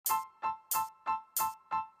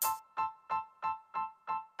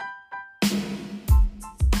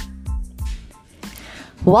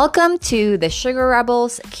Welcome to the Sugar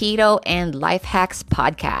Rebels Keto and Life Hacks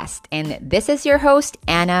podcast. And this is your host,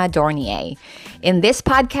 Anna Dornier. In this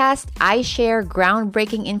podcast, I share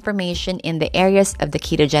groundbreaking information in the areas of the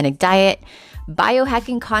ketogenic diet,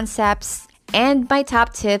 biohacking concepts, and my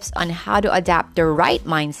top tips on how to adapt the right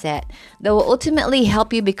mindset that will ultimately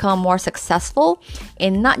help you become more successful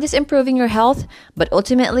in not just improving your health, but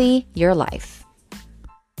ultimately your life.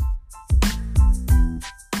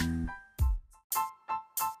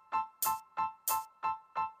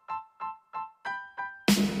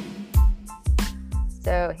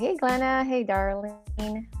 So, hey Glenna, hey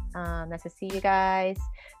darling, nice to see you guys.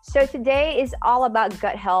 So today is all about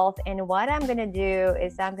gut health, and what I'm gonna do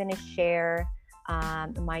is I'm gonna share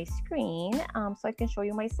my screen so I can show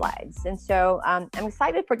you my slides. And so I'm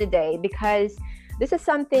excited for today because this is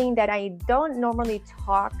something that I don't normally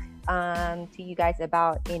talk to you guys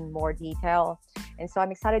about in more detail. And so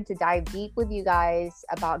I'm excited to dive deep with you guys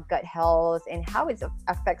about gut health and how it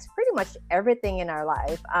affects pretty much everything in our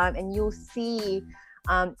life. And you'll see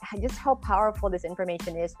just how powerful this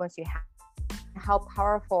information is once you have, how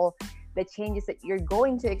powerful the changes that you're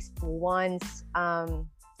going to once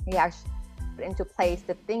you actually put into place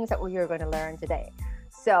the things that we're going to learn today.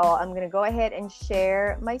 So I'm going to go ahead and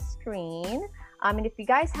share my screen. And if you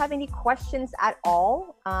guys have any questions at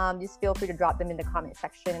all, just feel free to drop them in the comment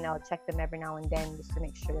section, and I'll check them every now and then just to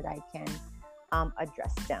make sure that I can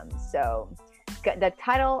address them. So the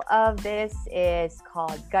title of this is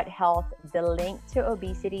called Gut Health, the Link to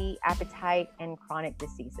Obesity, Appetite, and Chronic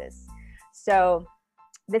Diseases. So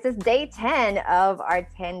this is day 10 of our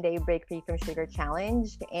 10-day Break Free from Sugar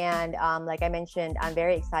challenge. And like I mentioned, I'm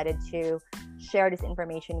very excited to share this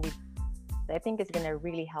information with you. I think it's going to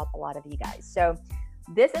really help a lot of you guys. So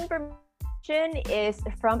this information is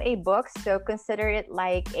from a book, so consider it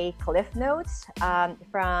like a cliff notes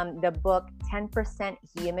from the book 10%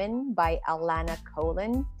 Human by Alana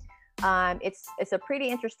Colan. It's a pretty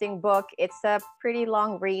interesting book. It's a pretty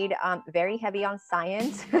long read, very heavy on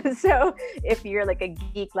science. So if you're like a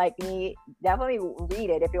geek like me, definitely read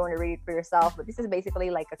it if you want to read it for yourself. But this is basically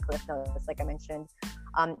like a cliff notes, like I mentioned,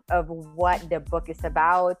 of what the book is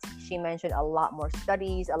about. She mentioned a lot more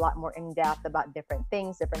studies, a lot more in depth about different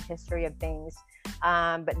things, different history of things.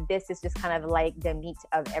 But this is just kind of like the meat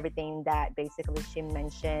of everything that basically she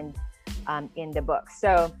mentioned in the book.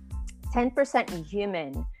 So 10%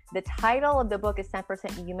 Human. The title of the book is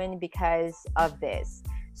 10% Human because of this.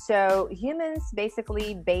 So humans,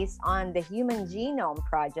 basically based on the Human Genome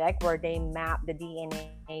Project, where they map the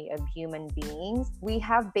DNA of human beings, we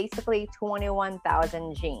have basically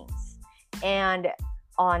 21,000 genes. And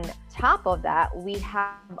on top of that, we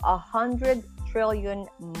have 100 trillion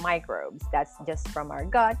microbes. That's just from our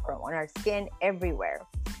gut, from on our skin, everywhere.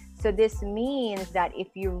 So this means that if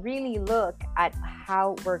you really look at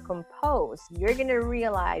how we're composed, you're going to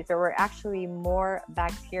realize that we're actually more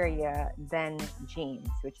bacteria than genes,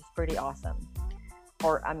 which is pretty awesome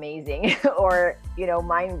or amazing or,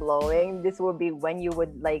 mind-blowing. This would be when you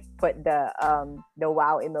would like put the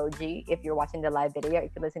wow emoji if you're watching the live video.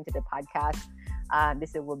 If you listen to the podcast,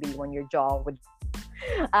 this will be when your jaw would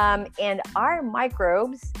and our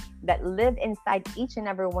microbes that live inside each and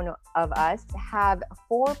every one of us have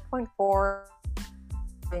 4.4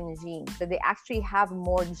 genes. So they actually have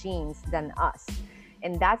more genes than us.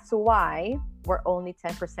 And that's why we're only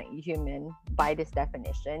 10% human by this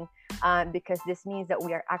definition, because this means that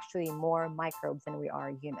we are actually more microbes than we are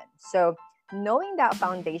human. So knowing that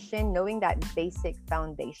foundation, knowing that basic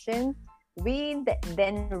foundation, we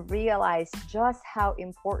then realize just how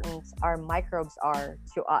important our microbes are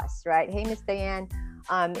to us, right? Hey, Miss Diane,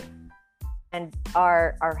 and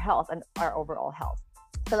our health and our overall health.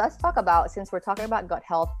 So let's talk about, since we're talking about gut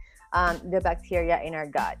health, the bacteria in our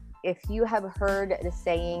gut. If you have heard the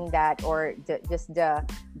saying that, or just the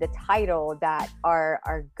title that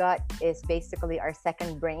our gut is basically our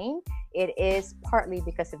second brain, it is partly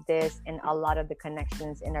because of this, and a lot of the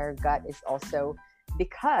connections in our gut is also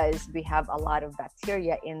because we have a lot of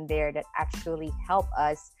bacteria in there that actually help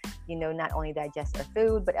us, not only digest our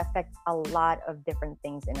food, but affect a lot of different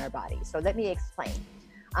things in our body. So let me explain.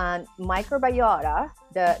 Microbiota,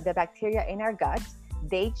 the bacteria in our gut,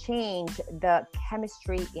 they change the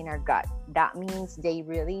chemistry in our gut. That means they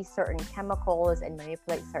release certain chemicals and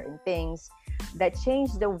manipulate certain things that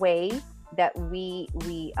change the way that we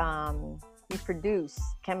produce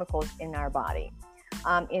chemicals in our body.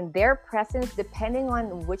 In their presence, depending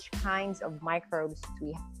on which kinds of microbes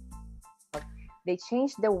we have, they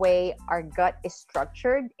change the way our gut is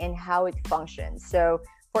structured and how it functions. So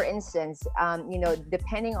for instance,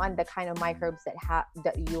 depending on the kind of microbes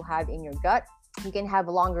that you have in your gut, you can have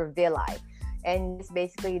longer villi. And it's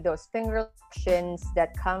basically those finger lactions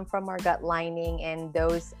that come from our gut lining, and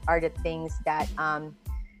those are the things that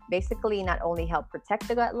basically not only help protect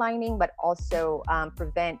the gut lining, but also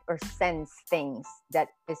prevent or sense things that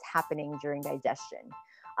is happening during digestion.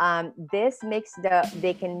 This makes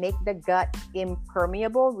they can make the gut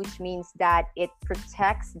impermeable, which means that it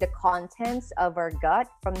protects the contents of our gut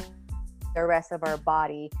from the rest of our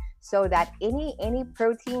body, so that any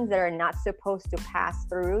proteins that are not supposed to pass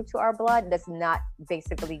through to our blood does not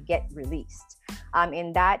basically get released.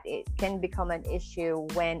 And that it can become an issue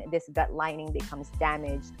when this gut lining becomes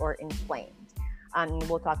damaged or inflamed.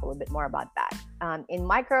 We'll talk a little bit more about that. In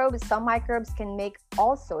microbes, some microbes can make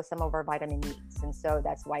also some of our vitamin needs, and so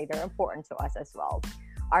that's why they're important to us as well.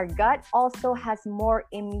 Our gut also has more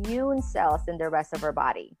immune cells than the rest of our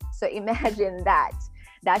body. So imagine that.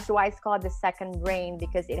 That's why it's called the second brain,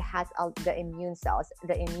 because it has the immune cells.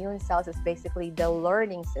 The immune cells is basically the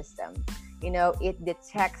learning system. It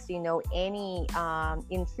detects, any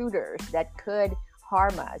intruders that could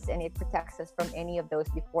harm us, and it protects us from any of those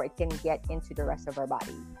before it can get into the rest of our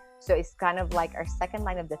body. So it's kind of like our second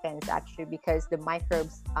line of defense, actually, because the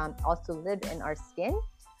microbes also live in our skin,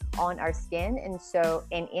 on our skin, and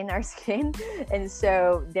in our skin, and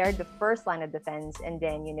so they're the first line of defense, and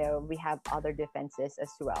then we have other defenses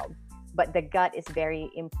as well. But the gut is very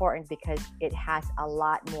important because it has a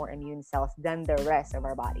lot more immune cells than the rest of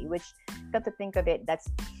our body, which, come to think of it, that's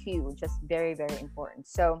huge. That's very, very important.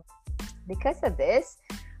 So because of this,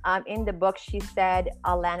 in the book,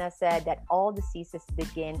 Alana said that all diseases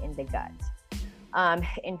begin in the gut.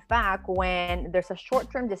 In fact, when there's a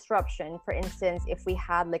short-term disruption, for instance, if we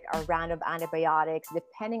had like a round of antibiotics,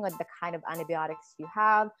 depending on the kind of antibiotics you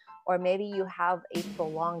have, or maybe you have a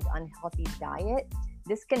prolonged unhealthy diet,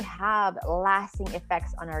 this can have lasting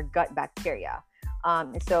effects on our gut bacteria.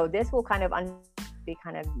 So this will kind of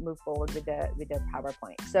move forward with the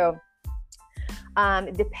PowerPoint. So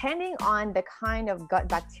depending on the kind of gut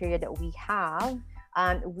bacteria that we have,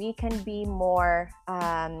 we can be more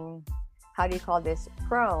prone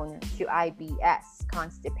to IBS,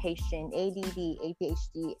 constipation, ADD,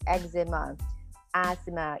 ADHD, eczema,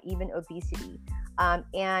 asthma, even obesity.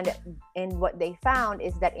 And what they found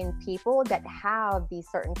is that in people that have these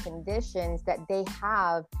certain conditions, that they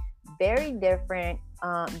have very different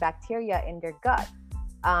bacteria in their gut,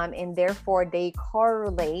 and therefore they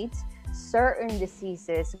correlate certain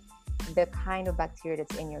diseases the kind of bacteria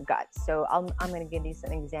that's in your gut. So I'm going to give you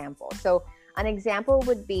some examples. So an example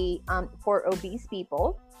would be for obese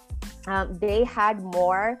people, they had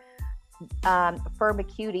more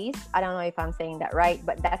Firmicutes. I don't know if I'm saying that right,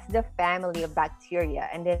 but that's the family of bacteria.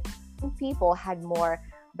 And then people had more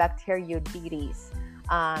Bacteroidetes.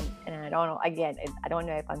 And I don't know, again, I don't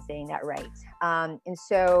know if I'm saying that right. And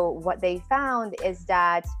so what they found is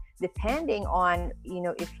that depending on,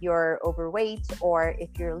 if you're overweight or if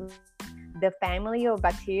you're, the family of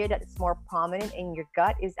bacteria that's more prominent in your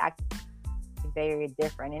gut is actually very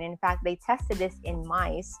different. And in fact, they tested this in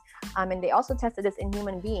mice, and they also tested this in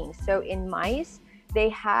human beings. So in mice, they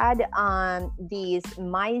had these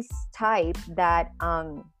mice type that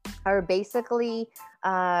are basically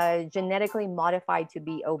genetically modified to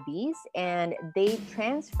be obese, and they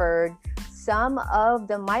transferred some of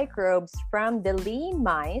the microbes from the lean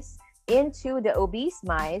mice into the obese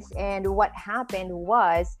mice. And what happened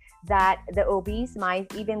was that the obese mice,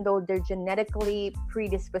 even though they're genetically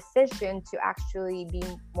predispositioned to actually be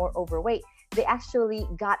more overweight, they actually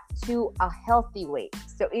got to a healthy weight.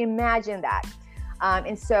 So imagine that.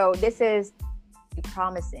 And so this is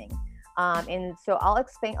promising. And so I'll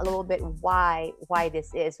explain a little bit why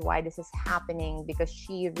this is happening, because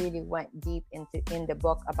she really went deep in the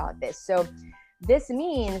book about this. So this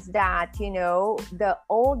means that, the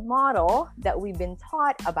old model that we've been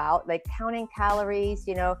taught about, like counting calories,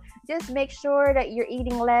 just make sure that you're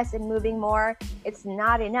eating less and moving more, it's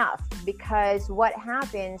not enough. Because what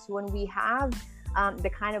happens when we have the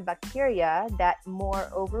kind of bacteria that more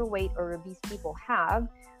overweight or obese people have,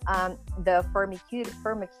 the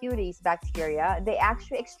Firmicutes bacteria, they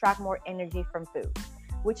actually extract more energy from food,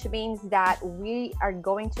 which means that we are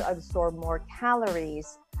going to absorb more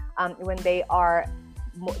calories when they are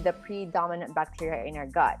the predominant bacteria in our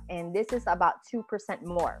gut. And this is about 2%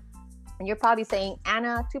 more. And you're probably saying,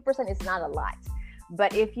 Anna, 2% is not a lot.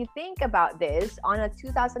 But if you think about this, on a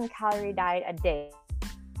 2,000 calorie diet a day,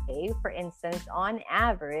 for instance, on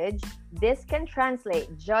average, this can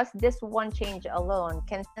translate, just this one change alone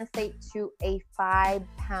can translate to a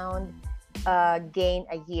 5-pound gain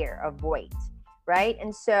a year of weight, right?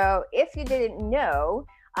 And so if you didn't know,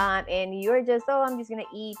 And you're just, oh, I'm just gonna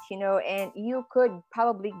eat, and you could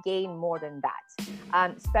probably gain more than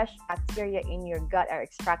that. Special bacteria in your gut are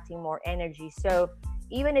extracting more energy. So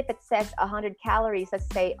even if it says 100 calories, let's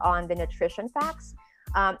say on the nutrition facts,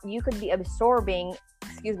 you could be absorbing,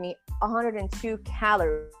 102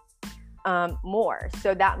 calories more.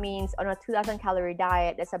 So that means on a 2,000 calorie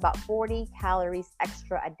diet, that's about 40 calories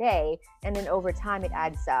extra a day. And then over time, it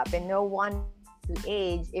adds up. And no one to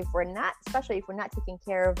age, if we're not, especially if we're not taking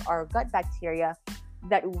care of our gut bacteria,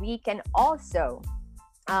 that we can also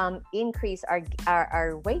increase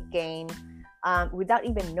our weight gain without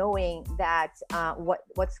even knowing that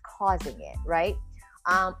what's causing it, right?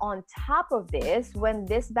 On top of this, when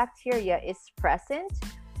this bacteria is present,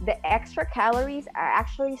 the extra calories are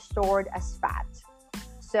actually stored as fat.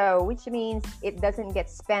 So, which means it doesn't get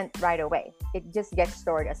spent right away. It just gets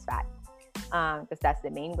stored as fat because that's the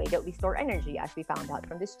main way that we store energy, as we found out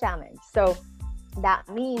from this challenge. So, that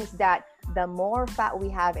means that the more fat we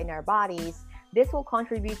have in our bodies, this will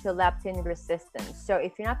contribute to leptin resistance. So,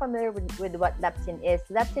 if you're not familiar with what leptin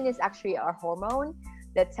is actually a hormone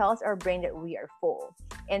that tells our brain that we are full.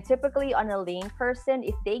 And typically on a lean person,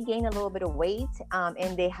 if they gain a little bit of weight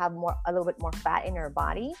and they have a little bit more fat in their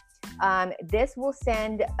body, this will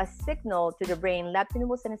send a signal to the brain. Leptin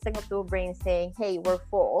will send a signal to the brain saying, hey, we're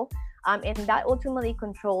full. And that ultimately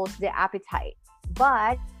controls the appetite.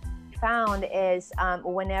 But found is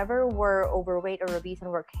whenever we're overweight or obese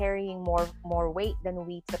and we're carrying more weight than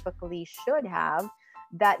we typically should have,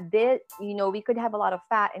 we could have a lot of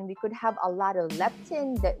fat and we could have a lot of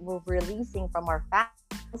leptin that we're releasing from our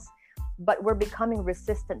fats, but we're becoming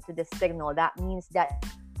resistant to this signal. That means that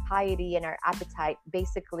satiety and our appetite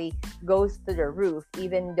basically goes through the roof,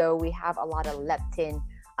 even though we have a lot of leptin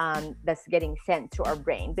that's getting sent to our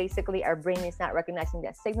brain. Basically, our brain is not recognizing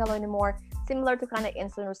that signal anymore, similar to kind of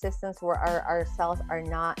insulin resistance, where our cells are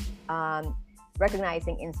not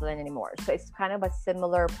recognizing insulin anymore. So it's kind of a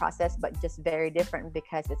similar process, but just very different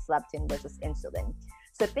because it's leptin versus insulin.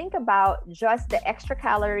 So think about just the extra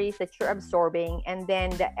calories that you're absorbing and then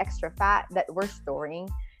the extra fat that we're storing.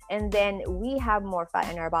 And then we have more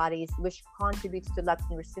fat in our bodies, which contributes to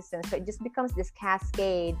leptin resistance. So it just becomes this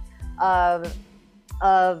cascade of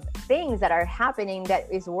things that are happening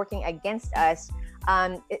that is working against us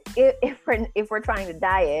if we're trying to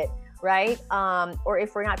diet, right? Or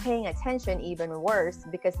if we're not paying attention, even worse,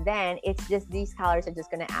 because then it's just these calories are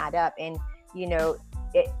just going to add up, and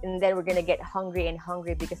and then we're going to get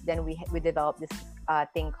hungry because then we develop this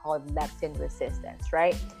thing called leptin resistance,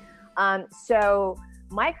 right? So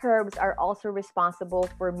microbes are also responsible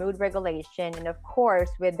for mood regulation, and of course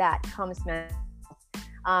with that comes mental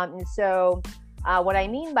health. What I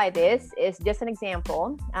mean by this is just an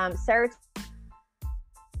example. Serotonin,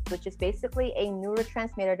 which is basically a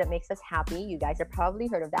neurotransmitter that makes us happy. You guys have probably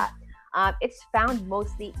heard of that. It's found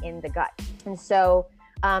mostly in the gut. And so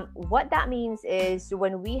what that means is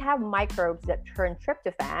when we have microbes that turn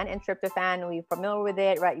tryptophan, and tryptophan, we're familiar with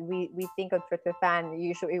it, right? We think of tryptophan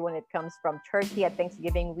usually when it comes from turkey at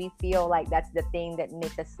Thanksgiving. We feel like that's the thing that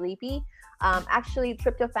makes us sleepy. Actually,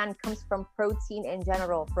 tryptophan comes from protein in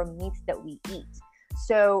general, from meats that we eat.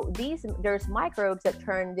 So there's microbes that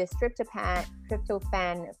turn this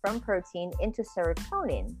tryptophan from protein into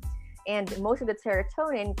serotonin. And most of the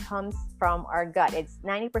serotonin comes from our gut. It's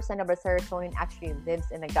 90% of our serotonin actually lives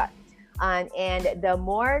in the gut. And the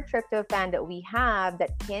more tryptophan that we have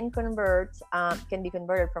that can be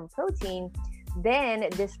converted from protein, then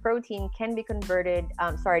this protein can be converted,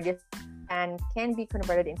 and can be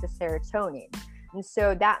converted into serotonin. And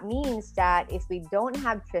so that means that if we don't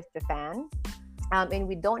have tryptophan, and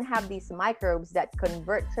we don't have these microbes that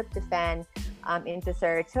convert tryptophan into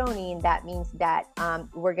serotonin, that means that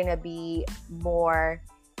we're gonna be more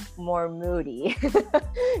moody.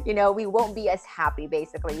 We won't be as happy,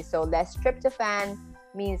 basically. So less tryptophan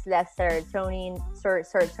means less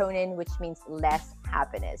serotonin, which means less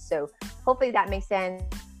happiness. So hopefully that makes sense.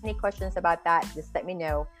 Any questions about that, just let me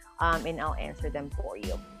know, and I'll answer them for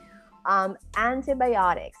you.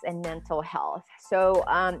 Antibiotics and mental health. So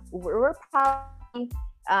we're probably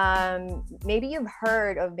maybe you've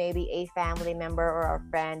heard of maybe a family member or a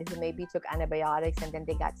friend who maybe took antibiotics and then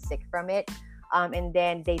they got sick from it, and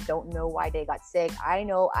then they don't know why they got sick. I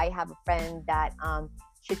know I have a friend that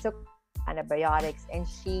she took antibiotics and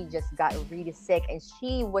she just got really sick, and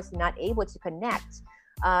she was not able to connect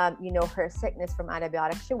her sickness from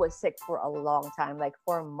antibiotics. She was sick for a long time, like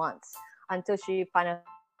 4 months, until she found out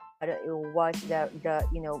it was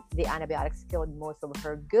the antibiotics killed most of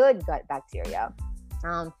her good gut bacteria.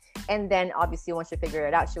 Um, and then obviously once she figured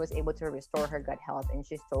it out, she was able to restore her gut health and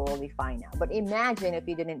she's totally fine now. But imagine if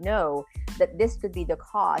you didn't know that this could be the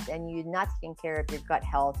cause and you're not taking care of your gut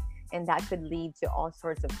health, and that could lead to all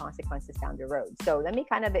sorts of consequences down the road. So let me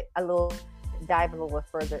kind of dive a little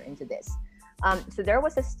further into this. So there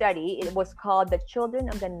was a study, it was called the Children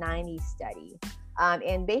of the 90s study.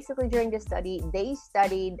 And basically during this study, they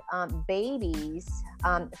studied babies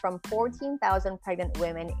from 14,000 pregnant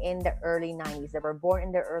women in the early 90s that were born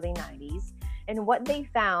in the early 90s. And what they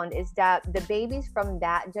found is that the babies from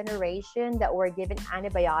that generation that were given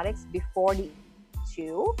antibiotics before the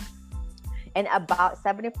 2, and about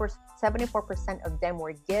 74% of them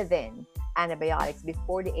were given antibiotics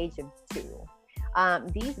before the age of 2.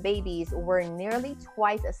 These babies were nearly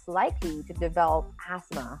twice as likely to develop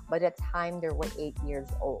asthma by the time they were 8 years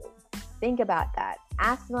old. Think about that.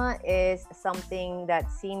 Asthma is something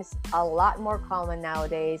that seems a lot more common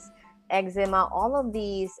nowadays. Eczema, all of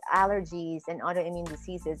these allergies and autoimmune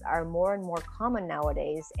diseases are more and more common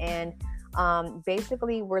nowadays. And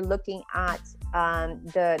basically, we're looking at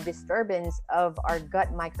the disturbance of our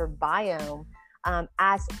gut microbiome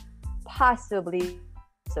as possibly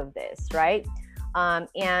of this, right?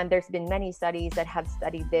 And there's been many studies that have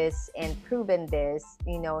studied this and proven this,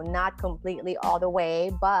 not completely all the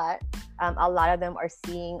way, but a lot of them are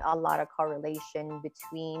seeing a lot of correlation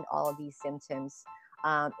between all of these symptoms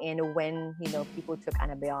and when, people took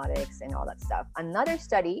antibiotics and all that stuff. Another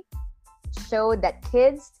study showed that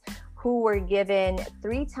kids who were given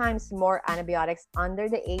 3 times more antibiotics under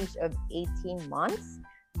the age of 18 months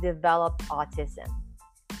developed autism.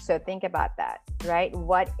 So think about that, right?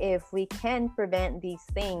 What if we can prevent these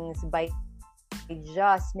things by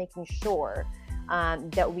just making sure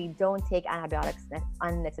that we don't take antibiotics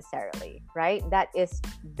unnecessarily, right? That is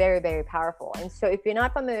very, very powerful. And so if you're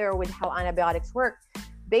not familiar with how antibiotics work,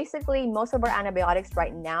 basically most of our antibiotics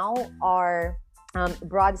right now are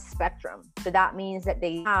broad spectrum. So that means that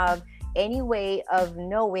they have any way of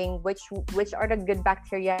knowing which are the good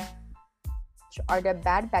bacteria, are the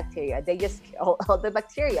bad bacteria. They just kill all the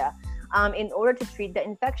bacteria in order to treat the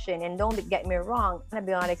infection. And don't get me wrong,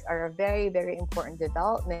 antibiotics are a very, very important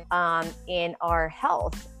development in our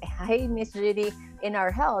health. Hi, Miss Judy, in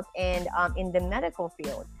our health and in the medical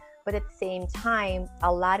field. But at the same time,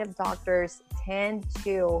 a lot of doctors tend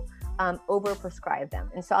to overprescribe them.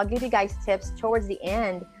 And so I'll give you guys tips towards the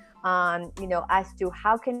end as to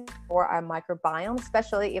how can for our microbiome,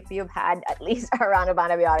 especially if you've had at least a round of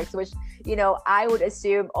antibiotics, which, I would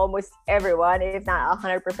assume almost everyone, if not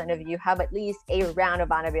 100% of you, have at least a round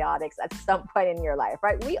of antibiotics at some point in your life,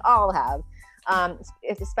 right? We all have,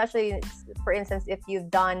 especially, for instance, if you've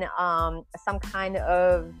done some kind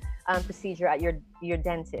of procedure at your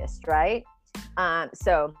dentist, right?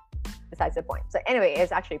 So besides the point. So anyway,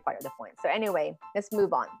 it's actually part of the point. So anyway, let's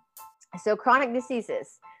move on. So chronic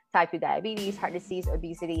diseases, type 2 diabetes, heart disease,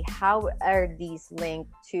 obesity, how are these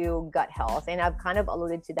linked to gut health? And I've kind of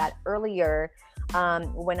alluded to that earlier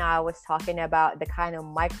when I was talking about the kind of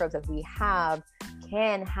microbes that we have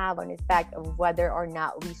can have an effect of whether or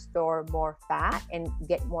not we store more fat and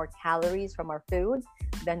get more calories from our food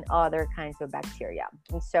than other kinds of bacteria.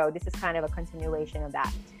 And so this is kind of a continuation of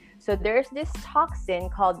that. So there's this toxin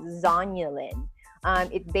called zonulin.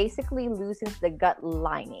 It basically loosens the gut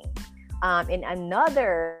lining.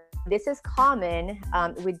 This is common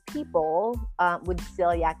with people with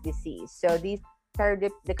celiac disease. So these are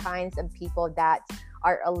the kinds of people that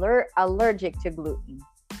are allergic to gluten.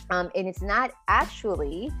 And it's not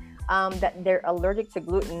actually that they're allergic to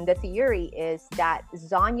gluten. The theory is that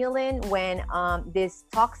zonulin, when this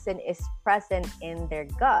toxin is present in their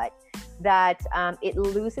gut, that it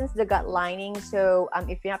loosens the gut lining. So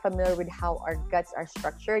if you're not familiar with how our guts are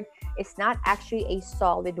structured, it's not actually a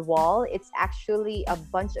solid wall. It's actually a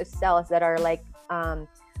bunch of cells that are like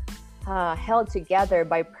held together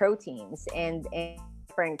by proteins and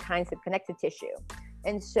different kinds of connective tissue.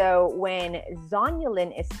 And so when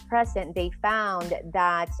zonulin is present, they found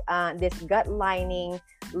that this gut lining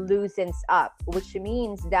loosens up, which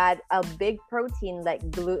means that a big protein like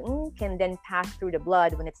gluten can then pass through the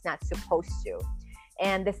blood when it's not supposed to.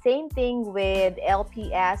 And the same thing with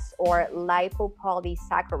LPS or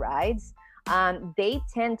lipopolysaccharides. They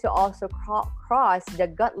tend to also cross the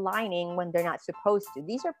gut lining when they're not supposed to.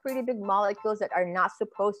 These are pretty big molecules that are not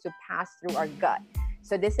supposed to pass through our gut.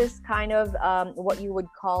 So this is kind of what you would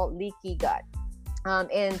call leaky gut.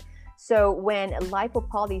 And so when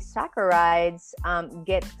lipopolysaccharides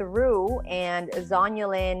get through and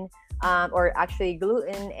zonulin, or actually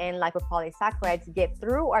gluten and lipopolysaccharides get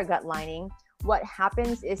through our gut lining, what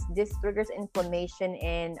happens is this triggers inflammation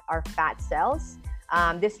in our fat cells.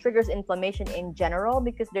 This triggers inflammation in general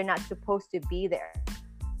because they're not supposed to be there.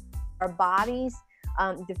 Our body's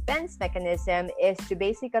defense mechanism is to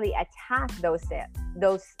basically attack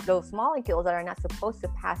those molecules that are not supposed to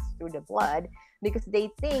pass through the blood, because they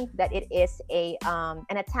think that it is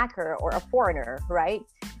an attacker or a foreigner, right?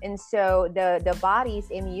 And so the body's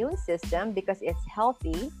immune system, because it's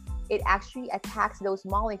healthy, it actually attacks those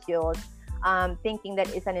molecules, thinking that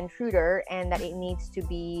it's an intruder and that it needs to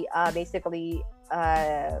be basically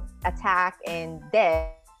attacked and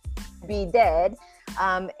be dead.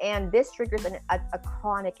 And this triggers a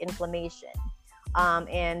chronic inflammation.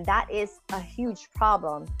 And that is a huge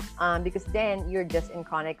problem, because then you're just in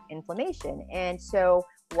chronic inflammation. And so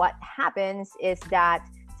what happens is that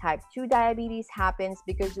type 2 diabetes happens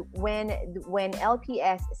because when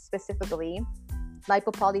LPS, specifically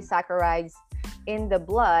lipopolysaccharides in the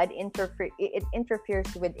blood, it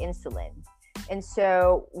interferes with insulin. And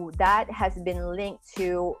so that has been linked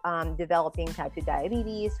to developing type 2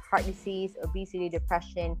 diabetes, heart disease, obesity,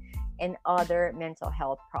 depression, and other mental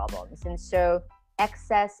health problems. And so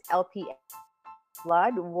excess LPS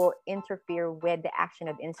blood will interfere with the action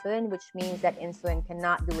of insulin, which means that insulin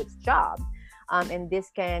cannot do its job. And this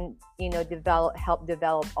can, help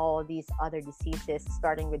develop all of these other diseases,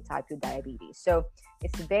 starting with type 2 diabetes. So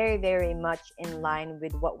it's very, very much in line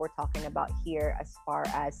with what we're talking about here as far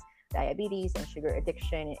as diabetes and sugar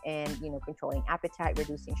addiction and, controlling appetite,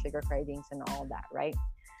 reducing sugar cravings and all that, right?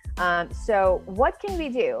 So what can we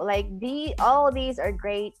do? Like all of these are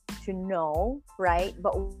great to know, right?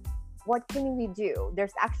 But what can we do?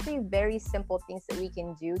 There's actually very simple things that we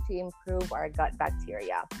can do to improve our gut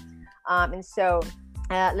bacteria. And so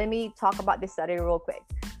let me talk about this study real quick.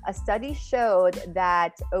 A study showed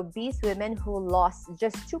that obese women who lost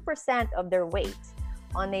just 2% of their weight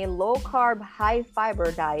on a low-carb,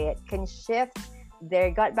 high-fiber diet can shift their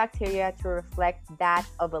gut bacteria to reflect that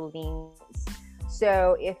of a lean.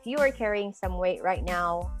 So if you are carrying some weight right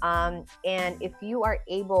now, and if you are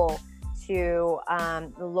able to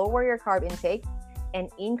lower your carb intake and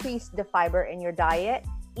increase the fiber in your diet,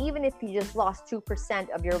 even if you just lost 2%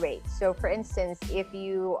 of your weight. So for instance, if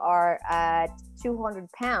you are at 200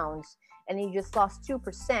 pounds and you just lost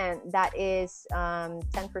 2%, that is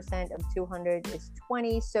 10% of 200 is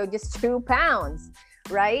 20. So just 2 pounds,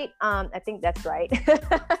 right? I think that's right.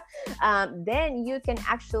 Then you can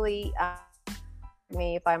actually,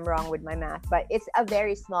 me if I'm wrong with my math, but it's a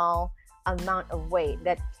very small amount of weight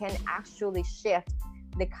that can actually shift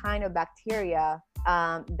the kind of bacteria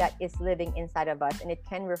that is living inside of us, and it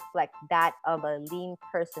can reflect that of a lean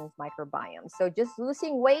person's microbiome. So just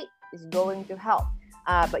losing weight is going to help,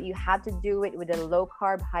 but you have to do it with a low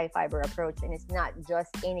carb, high fiber approach, and it's not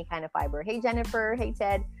just any kind of fiber. Hey Jennifer, hey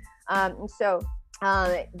Ted. So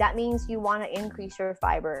that means you want to increase your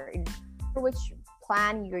fiber. Which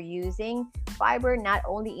plan you're using, fiber not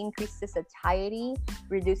only increases satiety,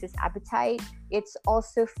 reduces appetite, it's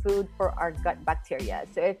also food for our gut bacteria.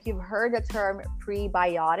 So if you've heard the term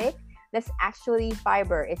prebiotic, that's actually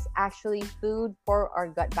fiber. It's actually food for our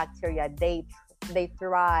gut bacteria. They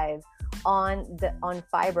thrive on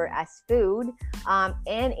fiber as food,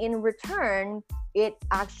 and in return, it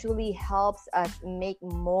actually helps us make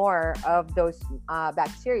more of those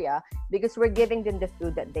bacteria because we're giving them the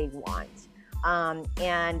food that they want.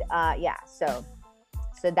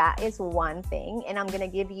 So that is one thing, and I'm gonna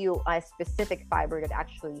give you a specific fiber that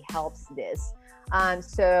actually helps this.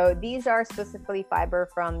 So these are specifically fiber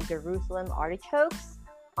from Jerusalem artichokes,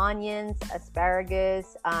 onions,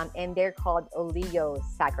 asparagus, and they're called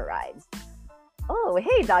oligosaccharides. Oh,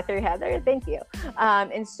 hey, Dr. Heather, thank you.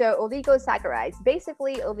 And so oligosaccharides,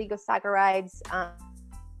 basically oligosaccharides,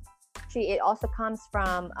 actually it also comes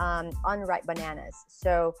from unripe bananas.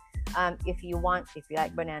 So if you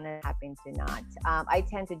like banana, happen to not. I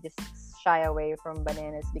tend to just shy away from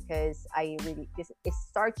bananas because it's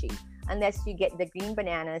starchy. Unless you get the green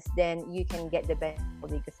bananas, then you can get the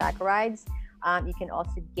oligosaccharides. You can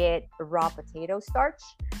also get raw potato starch,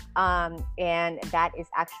 and that is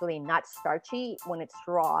actually not starchy when it's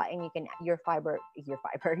raw, and your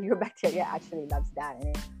bacteria actually loves that,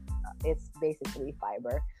 and it's basically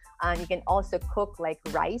fiber. You can also cook like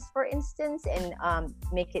rice, for instance, and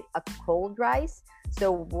make it a cold rice.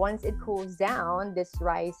 So once it cools down, this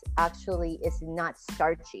rice actually is not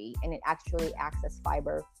starchy, and it actually acts as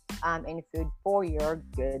fiber and food for your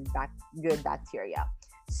good bacteria.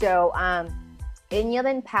 So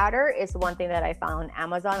inulin powder is one thing that I found on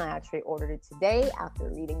Amazon. I actually ordered it today after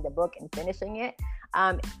reading the book and finishing it.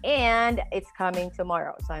 And it's coming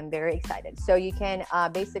tomorrow, so I'm very excited. So you can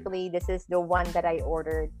basically, this is the one that I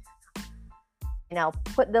ordered and I'll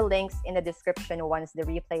put the links in the description once the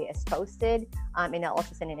replay is posted. And I'll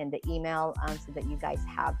also send it in the email so that you guys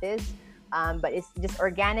have this. But it's just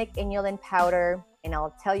organic inulin powder, and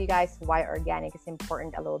I'll tell you guys why organic is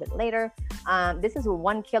important a little bit later. This is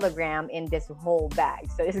 1 kilogram in this whole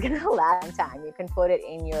bag, so it's gonna last a time. You can put it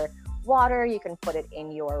in your water, you can put it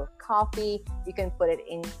in your coffee, you can put it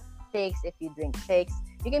in shakes if you drink shakes,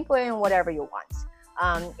 you can put it in whatever you want.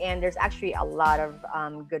 And there's actually a lot of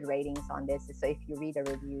good ratings on this. So if you read the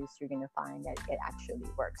reviews, you're going to find that it actually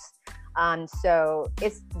works. So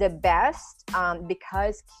it's the best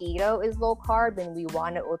because keto is low carb and we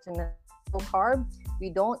want to ultimately low carb. We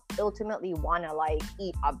don't ultimately want to like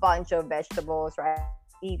eat a bunch of vegetables, right?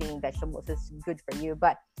 Eating vegetables is good for you.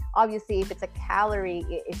 But obviously, if it's a calorie,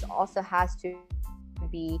 it also has to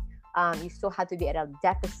be you still have to be at a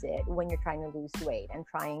deficit when you're trying to lose weight and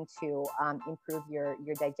trying to improve your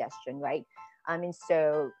digestion, right? And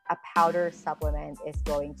so a powder supplement is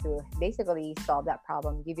going to basically solve that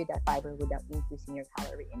problem, give you that fiber without increasing your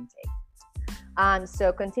calorie intake.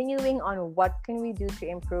 So continuing on, what can we do to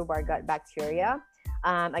improve our gut bacteria?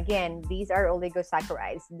 Again, these are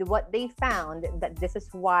oligosaccharides. What they found, that this is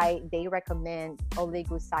why they recommend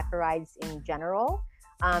oligosaccharides in general,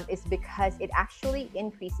 is because it actually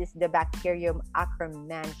increases the bacterium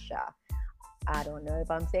Akkermansia. I don't know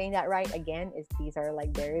if I'm saying that right. Again, these are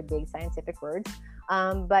like very big scientific words.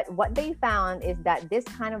 But what they found is that this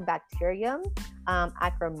kind of bacterium,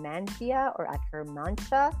 Akkermansia or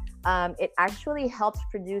Akkermansia, it actually helps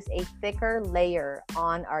produce a thicker layer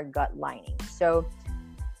on our gut lining. So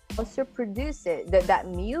also produces that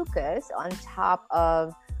mucus on top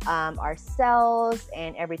of our cells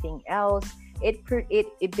and everything else.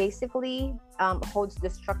 It basically holds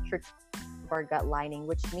the structure of our gut lining,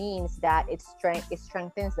 which means that it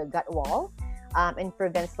strengthens the gut wall and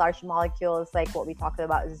prevents large molecules like what we talked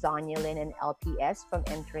about, zonulin and LPS, from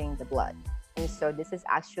entering the blood. And so this is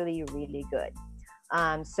actually really good.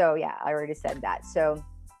 So yeah, I already said that.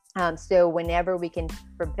 So whenever we can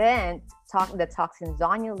prevent the toxin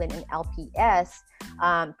zonulin and LPS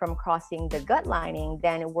from crossing the gut lining,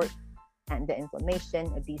 then we're and the inflammation,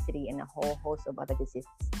 obesity, and a whole host of other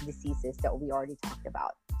diseases that we already talked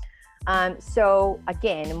about. So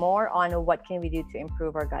again, more on what can we do to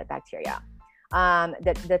improve our gut bacteria.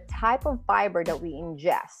 The type of fiber that we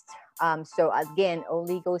ingest. So again,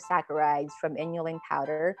 oligosaccharides from inulin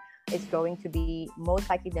powder is going to be most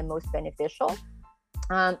likely the most beneficial.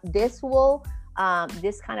 This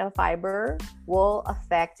kind of fiber will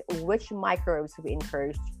affect which microbes we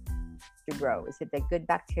encourage to grow. Is it the good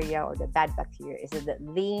bacteria or the bad bacteria? Is it the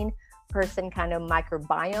lean person kind of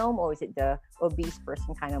microbiome, or is it the obese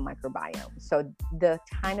person kind of microbiome? So the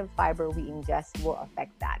kind of fiber we ingest will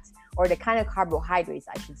affect that, or the kind of carbohydrates,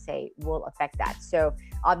 I should say, will affect that. So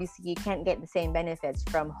obviously you can't get the same benefits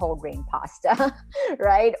from whole grain pasta,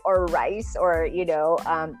 right? Or rice, or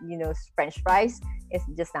French fries. It's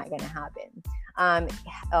just not going to happen.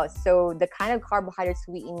 So the kind of carbohydrates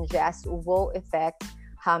we ingest will affect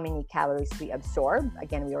how many calories we absorb.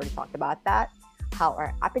 Again, we already talked about that. How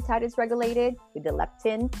our appetite is regulated with the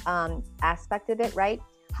leptin aspect of it, right?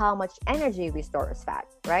 How much energy we store as fat,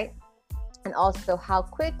 right? And also how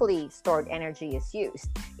quickly stored energy is used.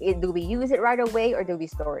 Do we use it right away, or do we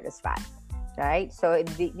store it as fat, right? So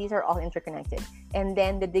these are all interconnected. And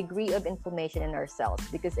then the degree of inflammation in our cells,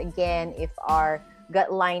 because again, if our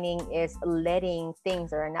gut lining is letting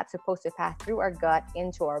things that are not supposed to pass through our gut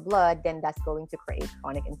into our blood, then that's going to create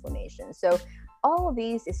chronic inflammation. So all of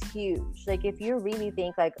these is huge. Like if you really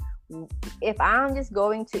think like, if I'm just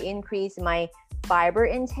going to increase my fiber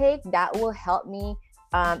intake, that will help me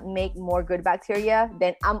make more good bacteria,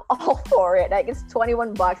 then I'm all for it. Like it's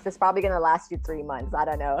 $21. That's probably going to last you 3 months. I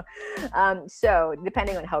don't know. So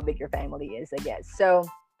depending on how big your family is, I guess. So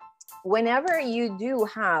whenever you do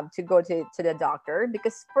have to go to the doctor,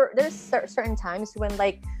 because there's certain times when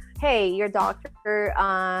like, hey, your doctor,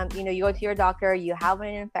 you go to your doctor, you have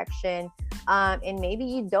an infection, and maybe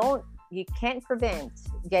you can't prevent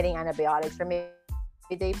getting antibiotics, or maybe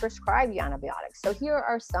they prescribe you antibiotics. So here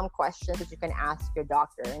are some questions that you can ask your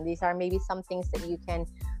doctor, and these are maybe some things that you can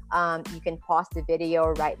pause the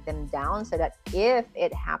video, write them down, so that if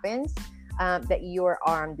it happens, that you're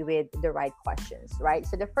armed with the right questions, right?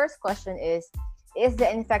 So the first question is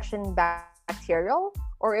the infection bacterial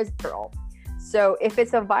or is it viral? So if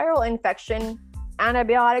it's a viral infection,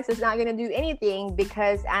 antibiotics is not going to do anything,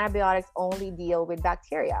 because antibiotics only deal with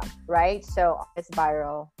bacteria, right? So if it's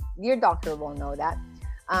viral, your doctor will know that.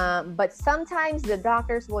 But sometimes the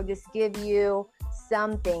doctors will just give you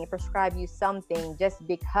something, prescribe you something, just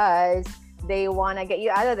because they want to get you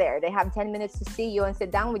out of there. They have 10 minutes to see you and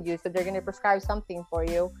sit down with you. So they're going to prescribe something for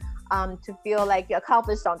you to feel like you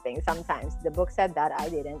accomplished something. Sometimes the book said that, I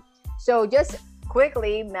didn't. So just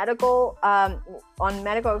quickly, medical on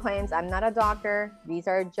medical claims, I'm not a doctor. These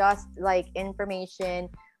are just like information.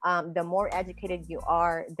 The more educated you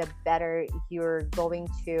are, the better you're going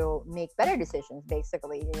to make better decisions,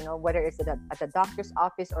 basically, whether it's at the doctor's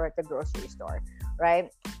office or at the grocery store, right?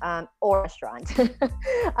 Or restaurant.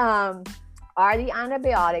 Are the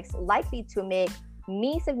antibiotics likely to make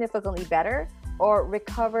me significantly better or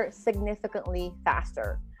recover significantly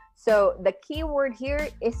faster? So the key word here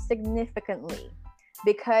is significantly,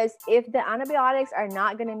 because if the antibiotics are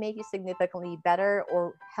not going to make you significantly better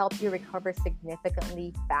or help you recover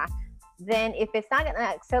significantly fast, then if it's not going to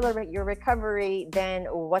accelerate your recovery, then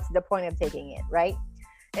what's the point of taking it, right?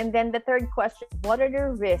 And then the third question, what are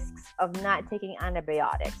the risks of not taking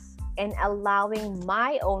antibiotics and allowing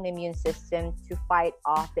my own immune system to fight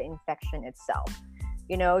off the infection itself?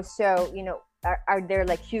 Are there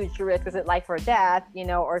like huge risks? Is it life or death,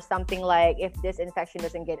 or something like if this infection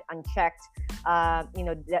doesn't get unchecked,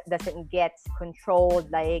 doesn't get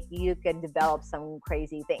controlled, like you could develop some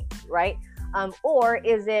crazy things, right? Or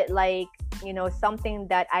is it like, something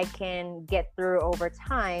that I can get through over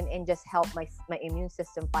time and just help my immune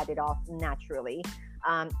system fight it off naturally?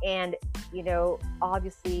 And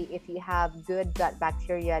obviously, if you have good gut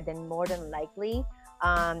bacteria, then more than likely,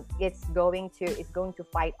 it's going to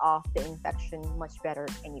fight off the infection much better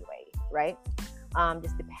anyway, right?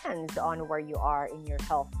 Just depends on where you are in your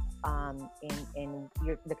health, in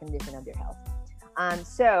the condition of your health. And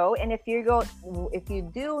if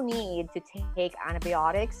you do need to take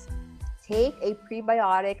antibiotics, take a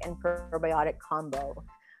prebiotic and probiotic combo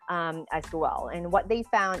as well. And what they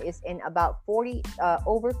found is in about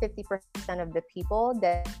over 50% of the people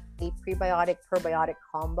that a prebiotic probiotic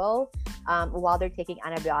combo while they're taking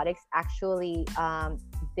antibiotics actually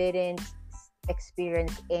didn't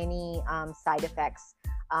experience any side effects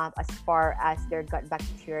as far as their gut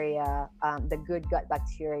bacteria, the good gut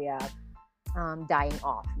bacteria dying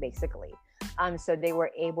off, basically. So they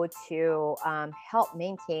were able to help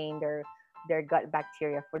maintain their gut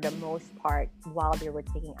bacteria for the most part while they were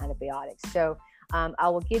taking antibiotics. So I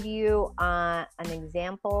will give you an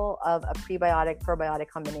example of a prebiotic probiotic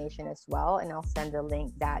combination as well, and I'll send a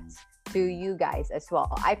link that to you guys as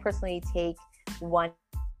well. I personally take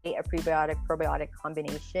a prebiotic probiotic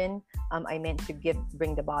combination. I meant to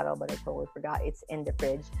bring the bottle, but I totally forgot. It's in the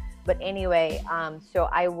fridge. But anyway, so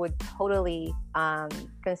I would totally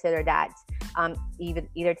consider that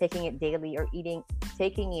either taking it daily or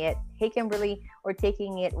taking it, hey Kimberly, or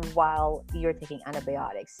taking it while you're taking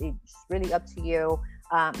antibiotics. It's really up to you.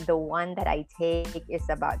 The one that I take is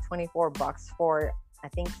about $24 for, I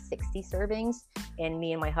think, 60 servings, and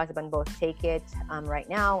me and my husband both take it right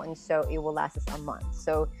now, and so it will last us a month.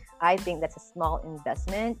 So I think that's a small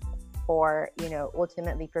investment for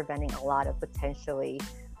ultimately preventing a lot of potentially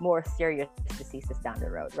more serious diseases down the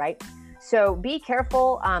road, right? So be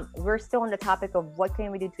careful. We're still on the topic of what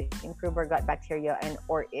can we do to improve our gut bacteria,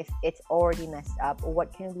 or if it's already messed up,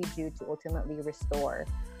 what can we do to ultimately restore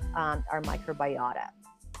our microbiota.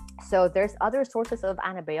 So there's other sources of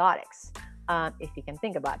antibiotics, if you can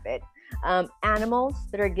think about it. Animals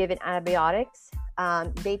that are given antibiotics,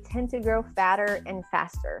 they tend to grow fatter and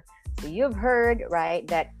faster. So you've heard, right,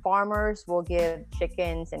 that farmers will give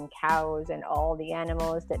chickens and cows and all the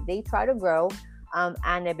animals that they try to grow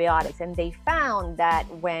antibiotics. And they found that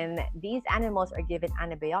when these animals are given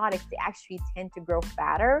antibiotics, they actually tend to grow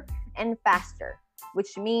fatter and faster,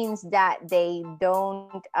 which means that they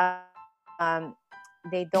don't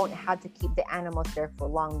have to keep the animals there for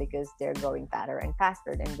long because they're growing fatter and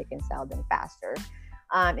faster, then they can sell them faster.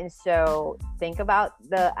 And so think about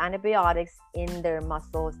the antibiotics in their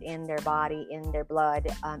muscles, in their body, in their blood,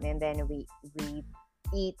 and then we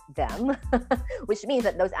eat them, which means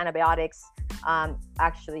that those antibiotics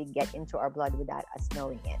actually get into our blood without us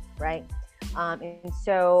knowing it, right? And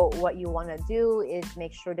so what you want to do is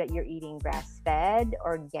make sure that you're eating grass-fed,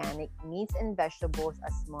 organic meats and vegetables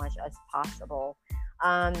as much as possible.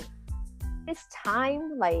 This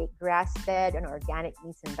time, like grass-fed and organic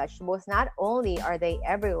meats and vegetables, not only are they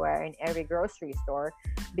everywhere in every grocery store,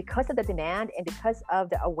 because of the demand and because of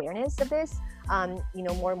the awareness of this,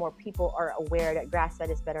 more and more people are aware that grass-fed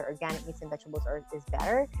is better, organic meats and vegetables is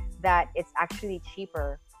better, that it's actually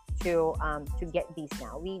cheaper to get these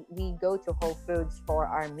now. We go to Whole Foods for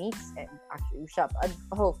our meats, and actually we shop at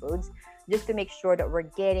Whole Foods just to make sure that we're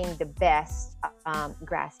getting the best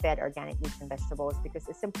grass-fed organic meats and vegetables, because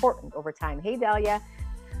it's important over time. Hey Dahlia.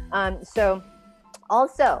 So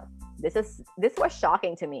also This was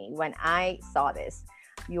shocking to me when I saw this.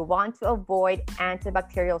 You want to avoid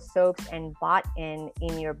antibacterial soaps and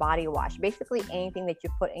in your body wash, basically anything that you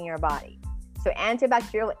put in your body. So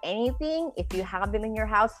antibacterial anything, if you have them in your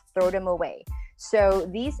house, throw them away. So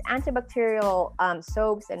these antibacterial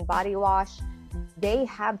soaps and body wash, they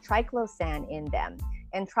have triclosan in them.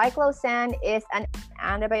 And triclosan is an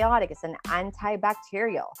antibiotic. It's an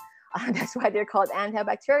antibacterial. That's why they're called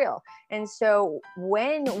antibacterial. And so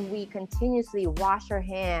when we continuously wash our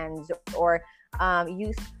hands or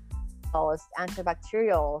use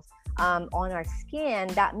antibacterials on our skin,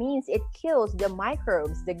 that means it kills the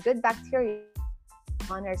microbes, the good bacteria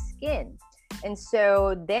on our skin. And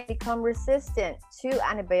so they become resistant to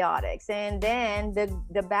antibiotics, and then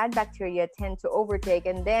the bad bacteria tend to overtake,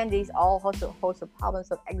 and then these all host of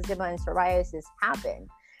problems of eczema and psoriasis happen,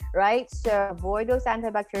 right? So avoid those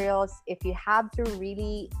antibacterials. If you have to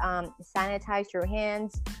really sanitize your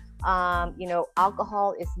hands,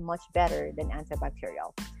 alcohol is much better than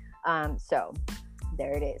antibacterial. So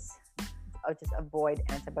there it is. I'll just avoid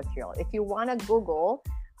antibacterial. If you want to Google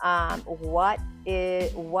what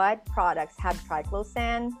products have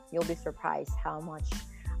triclosan, you'll be surprised how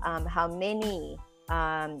many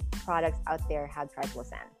products out there have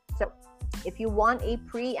triclosan. So if you want a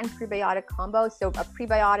pre and prebiotic combo, so a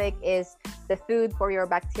prebiotic is the food for your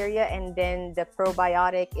bacteria, and then the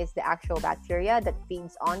probiotic is the actual bacteria that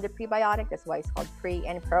feeds on the prebiotic. That's why it's called pre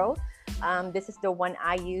and pro. This is the one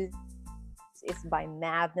I use. It's by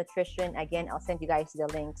MAV Nutrition. Again, I'll send you guys the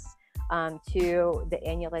links to the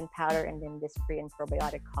inulin powder and then this pre and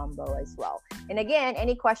probiotic combo as well. And again,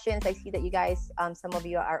 any questions, I see that you guys, some of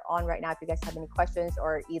you are on right now. If you guys have any questions,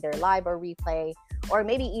 or either live or replay, or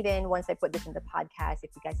maybe even once I put this in the podcast,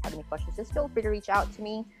 if you guys have any questions, just feel free to reach out to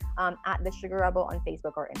me at The Sugar Rebel on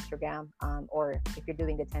Facebook or Instagram. Or if you're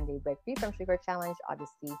doing the 10-day break free from sugar challenge,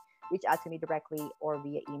 obviously reach out to me directly or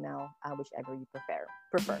via email, whichever you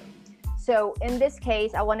prefer. So in this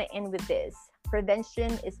case, I want to end with this.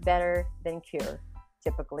 Prevention is better than cure,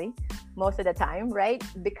 typically, most of the time, right?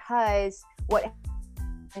 Because what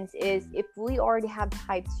happens is, if we already have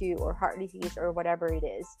type 2 or heart disease or whatever it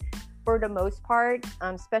is, for the most part,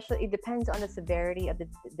 especially, it depends on the severity of the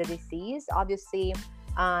disease. Obviously,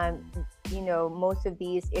 most of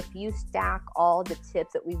these, if you stack all the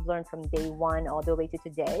tips that we've learned from day one all the way to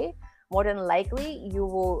today, more than likely you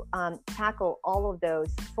will tackle all of those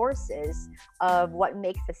sources of what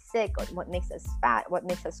makes us sick, what makes us fat, what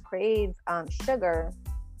makes us crave sugar,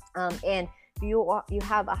 and you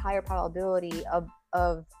have a higher probability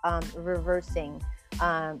of reversing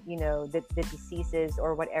the diseases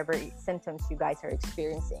or whatever symptoms you guys are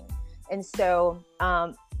experiencing. And so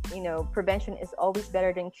prevention is always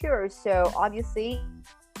better than cure. So obviously,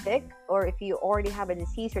 sick, or if you already have a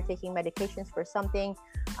disease or taking medications for something,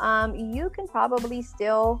 you can probably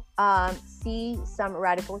still see some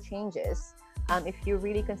radical changes if you're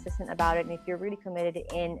really consistent about it, and if you're really committed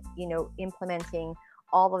in implementing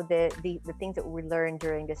all of the things that we learned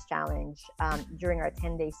during this challenge, during our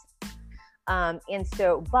 10 days.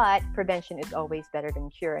 But prevention is always better than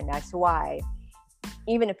cure, and that's why,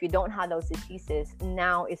 even if you don't have those diseases,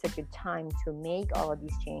 now is a good time to make all of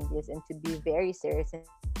these changes and to be very serious and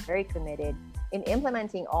very committed in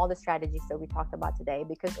implementing all the strategies that we talked about today,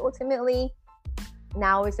 because ultimately,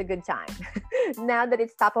 now is a good time. Now that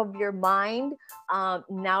it's top of your mind,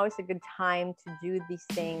 now is a good time to do these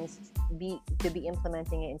things, to be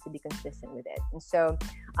implementing it and to be consistent with it. And so,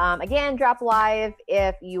 again, drop live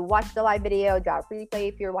if you watch the live video, drop replay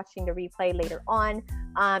if you're watching the replay later on,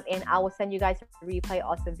 and I will send you guys a replay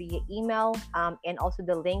also via email, and also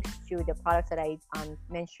the links to the products that I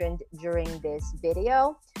mentioned during this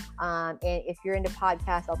video. And if you're in the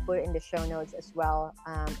podcast, I'll put it in the show notes as well,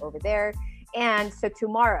 over there. And so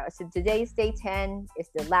today is day 10. It's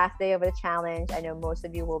the last day of the challenge. I know most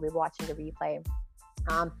of you will be watching the replay.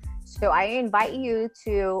 So I invite you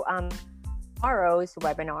to tomorrow's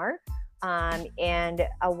webinar. And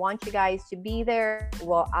I want you guys to be there.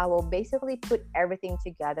 Well, I will basically put everything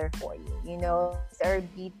together for you. These are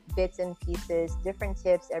bits and pieces, different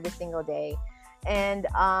tips every single day. And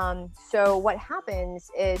so what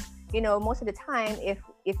happens is, most of the time,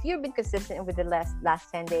 if you've been consistent with the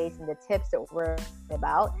last 10 days and the tips that we're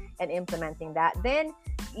about and implementing that, then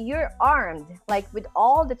you're armed, like, with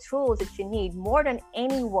all the tools that you need, more than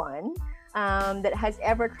anyone that has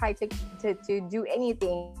ever tried to do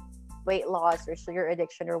anything, weight loss or sugar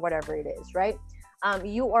addiction or whatever it is, right?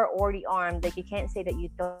 You are already armed. Like, you can't say that you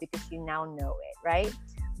don't, because you now know it, right?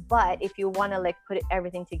 But if you want to like put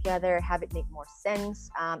everything together, have it make more sense,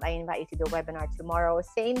 I invite you to the webinar tomorrow,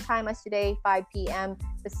 same time as today, 5 p.m.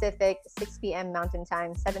 Pacific, 6 p.m. Mountain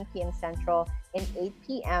Time, 7 p.m. Central, and 8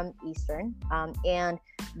 p.m. Eastern. And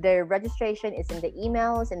the registration is in the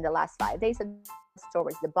emails in the last 5 days,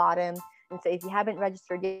 towards the bottom. And so if you haven't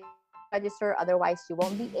registered yet, register. Otherwise, you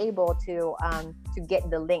won't be able to get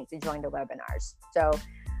the link to join the webinars. So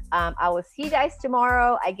I will see you guys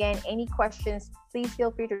tomorrow. Again, any questions, please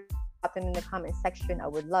feel free to drop them in the comment section. I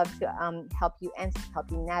would love to help you answer,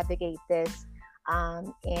 help you navigate this.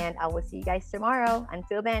 And I will see you guys tomorrow.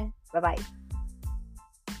 Until then, bye-bye.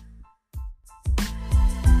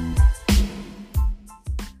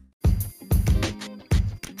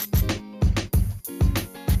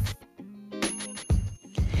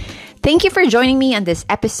 Thank you for joining me on this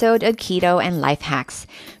episode of Keto and Life Hacks.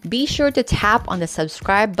 Be sure to tap on the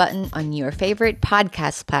subscribe button on your favorite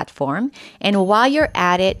podcast platform. And while you're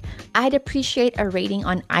at it, I'd appreciate a rating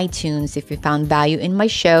on iTunes if you found value in my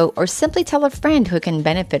show, or simply tell a friend who can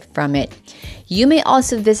benefit from it. You may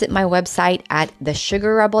also visit my website at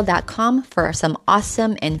thesugarrebel.com for some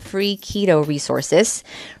awesome and free keto resources,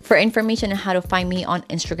 for information on how to find me on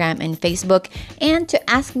Instagram and Facebook, and to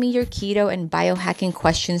ask me your keto and biohacking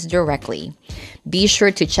questions directly. Be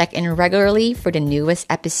sure to check in regularly for the newest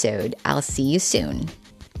episode. I'll see you soon.